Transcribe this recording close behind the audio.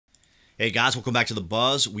Hey guys, welcome back to the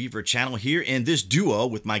BuzWeaver channel here in this duo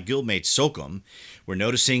with my guildmate Sokum. We're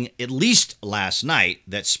noticing, at least last night,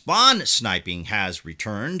 that spawn sniping has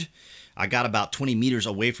returned. I got about 20 meters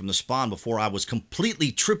away from the spawn before I was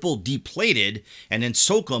completely triple deplated, and then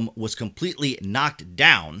Sokum was completely knocked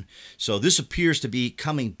down. So this appears to be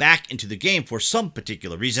coming back into the game for some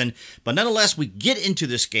particular reason. But nonetheless, we get into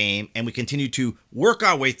this game and we continue to work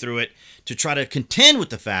our way through it to try to contend with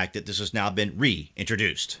the fact that this has now been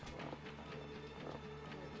reintroduced.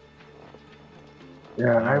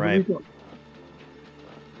 Yeah, All right.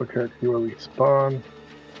 Look at see where we spawn.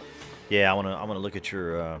 Yeah, I wanna look at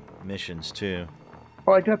your missions too.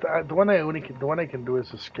 Oh, I got the one I can do is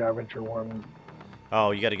the scavenger one.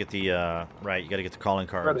 Oh, you got to get the right. You got to get the calling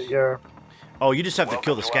cards. Yeah. Oh, you just have to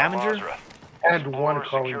kill the scavenger. And one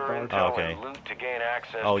calling card. Oh, okay.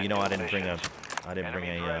 Oh, you know I didn't bring a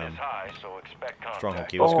stronghold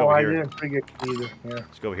key. Let's go over here. I didn't bring it either. Yeah.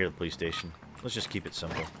 Let's go over here to the police station. Let's just keep it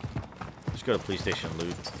simple. Let's go to the police station and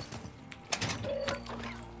loot.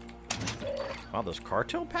 Wow, there's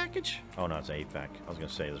cartel package? Oh no, it's an 8-pack. I was gonna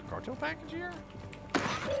say, there's a cartel package here?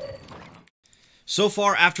 So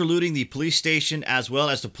far, after looting the police station as well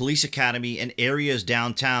as the police academy and areas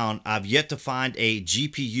downtown, I've yet to find a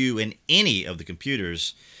GPU in any of the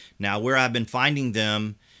computers. Now, where I've been finding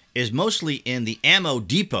them is mostly in the ammo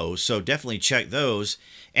depots, so definitely check those.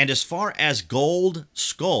 And as far as gold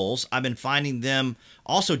skulls, I've been finding them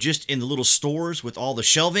also just in the little stores with all the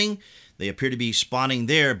shelving. They appear to be spawning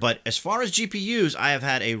there, but as far as GPUs, I have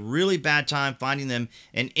had a really bad time finding them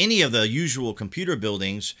in any of the usual computer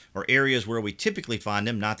buildings or areas where we typically find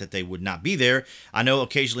them, not that they would not be there. I know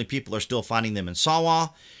occasionally people are still finding them in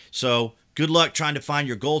Sawa, so good luck trying to find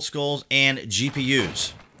your gold skulls and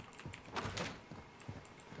GPUs.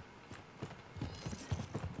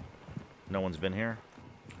 No one's been here?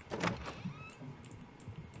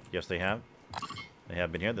 Yes, they have. They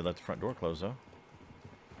have been here. They left the front door closed, though.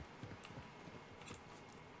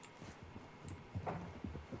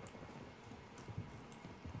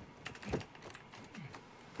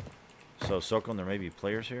 So, Sokum, there may be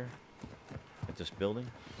players here at this building.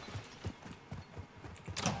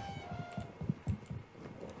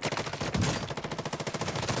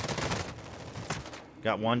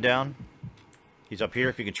 Got one down. He's up here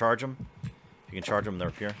if you can charge him. If you can charge him, they're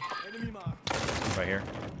up here. Right here.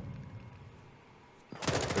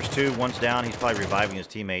 There's two. One's down. He's probably reviving his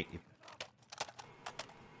teammate.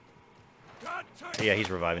 Yeah, he's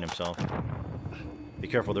reviving himself. Be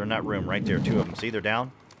careful. They're in that room right there. Two of them. See, they're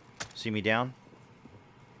down. See me down?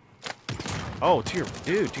 Oh, to your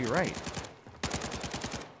right.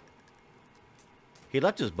 He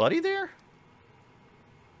left his buddy there?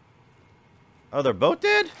 Oh, they're both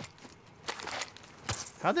dead?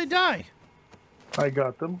 How'd they die? I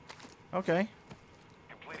got them. Okay.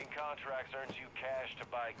 Completing contracts earns you cash to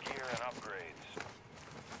buy gear and upgrades.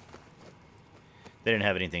 They didn't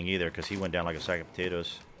have anything either because he went down like a sack of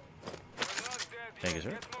potatoes. Thank you,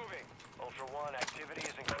 sir.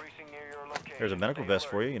 There's a medical vest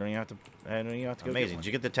for you. You don't even have to. Go amazing. Did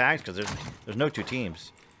you get the tags? Because there's no two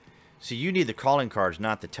teams. See, you need the calling cards,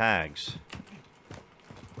 not the tags.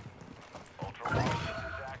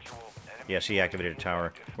 Yes, he activated a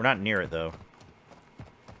tower. We're not near it though.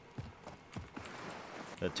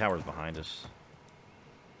 The tower's behind us.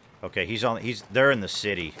 Okay, they're in the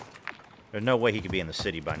city. There's no way he could be in the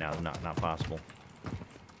city by now. Not possible.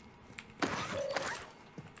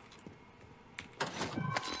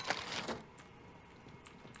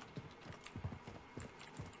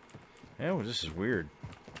 Oh, this is weird.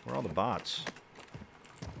 Where are all the bots?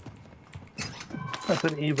 That's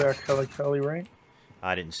an evac heli, right?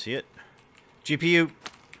 I didn't see it. GPU.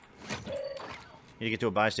 Need to get to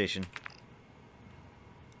a buy station.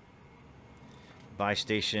 Buy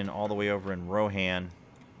station all the way over in Rohan.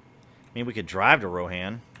 I mean, we could drive to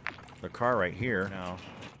Rohan. The car right here. Now,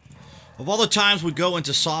 of all the times we go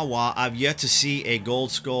into Sawa, I've yet to see a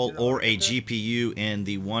gold skull or a GPU in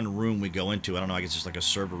the one room we go into. I don't know, I guess it's like a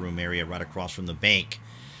server room area right across from the bank.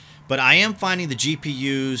 But I am finding the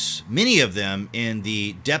GPUs, many of them, in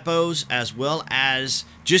the depots as well as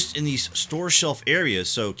just in these store shelf areas.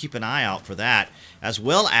 So keep an eye out for that. As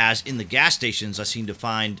well as in the gas stations, I seem to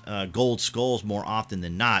find gold skulls more often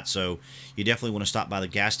than not. So you definitely want to stop by the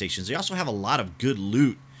gas stations. They also have a lot of good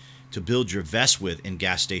loot to build your vest with in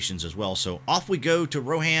gas stations as well. So off we go to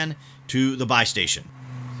Rohan to the buy station.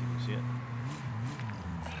 See it?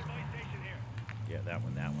 Yeah, that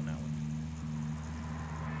one.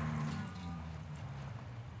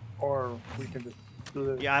 Or we can just do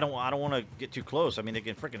this. Yeah, I don't want to get too close. I mean, they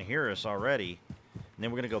can freaking hear us already. And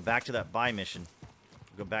then we're gonna go back to that buy mission.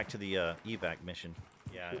 Go back to the evac mission.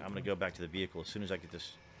 Yeah. Yeah, I'm gonna go back to the vehicle as soon as I get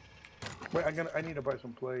this. Wait, I need to buy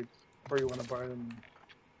some plates. Or you want to buy them?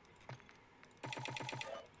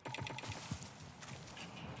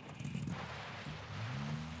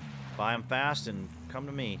 Buy them fast and come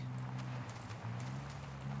to me.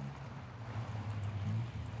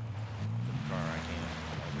 The car, I can't.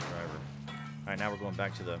 I'm the driver. All right, now we're going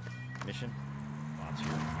back to the mission. Bots here.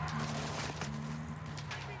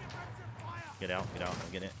 Get out, get out.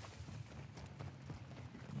 I'm getting it.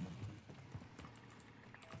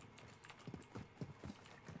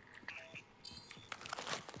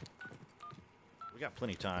 We got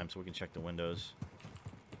plenty of time, so we can check the windows.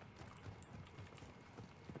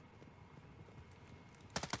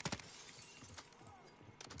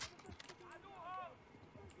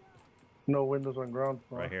 No windows on ground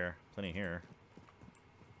floor. Right here. Plenty here.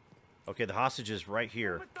 Okay, the hostage is right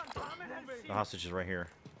here. The hostage is right here.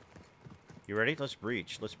 You ready? Let's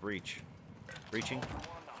breach. Let's breach. Breaching.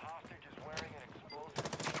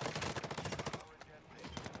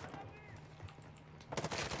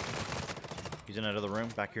 He's in another room.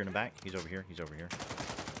 Back here in the back. He's over here. He's over here.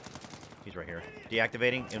 He's right here.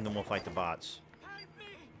 Deactivating, and then we'll fight the bots.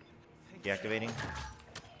 Deactivating.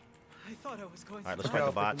 I thought I was going. All right, let's fight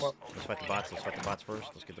the bots. Let's fight the bots. Let's fight the bots first.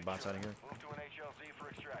 Let's get the bots out of here.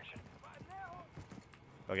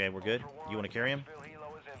 Okay, we're good. You want to carry him?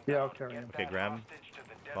 Yeah, I'll carry him. Okay, grab him.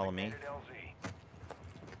 Follow me.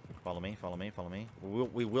 Follow me. Follow me. Follow me.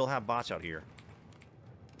 We will have bots out here.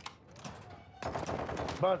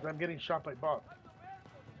 Buzz, I'm getting shot by bots.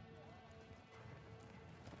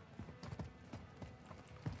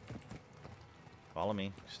 Follow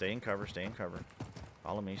me. Stay in cover. Stay in cover.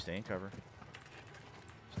 Follow me. Stay in cover.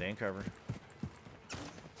 Stay in cover.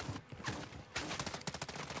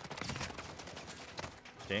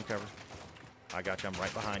 Stay in cover. I got you. I'm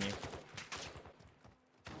right behind you.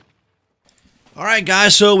 All right,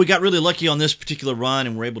 guys, so we got really lucky on this particular run,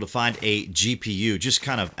 and we're able to find a GPU, just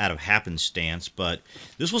kind of out of happenstance. But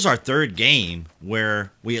this was our third game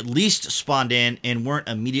where we at least spawned in and weren't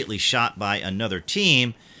immediately shot by another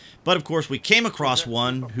team. But, of course, we came across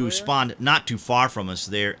one who spawned not too far from us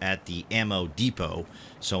there at the ammo depot.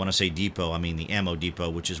 So when I say depot, I mean the ammo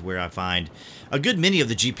depot, which is where I find a good many of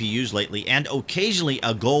the GPUs lately, and occasionally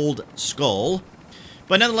a gold skull.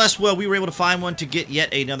 But nonetheless, well, we were able to find one to get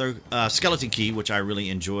yet another skeleton key, which I really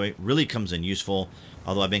enjoy. Really comes in useful,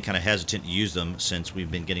 although I've been kind of hesitant to use them since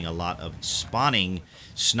we've been getting a lot of spawning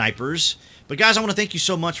snipers. But guys, I want to thank you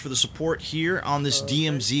so much for the support here on this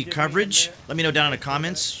DMZ coverage. Let me know down in the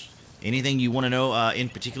comments anything you want to know in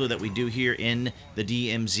particular that we do here in the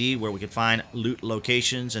DMZ, where we can find loot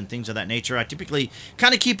locations and things of that nature. I typically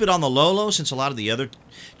kind of keep it on the low since a lot of the other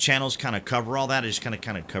channels kind of cover all that. I just kind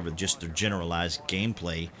of cover just the generalized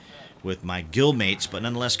gameplay with my guildmates. But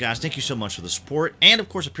nonetheless, guys, thank you so much for the support. And, of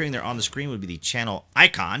course, appearing there on the screen would be the channel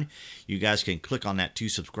icon. You guys can click on that to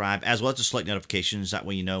subscribe, as well as to select notifications. That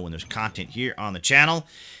way you know when there's content here on the channel.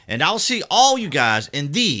 And I'll see all you guys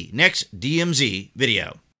in the next DMZ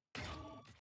video.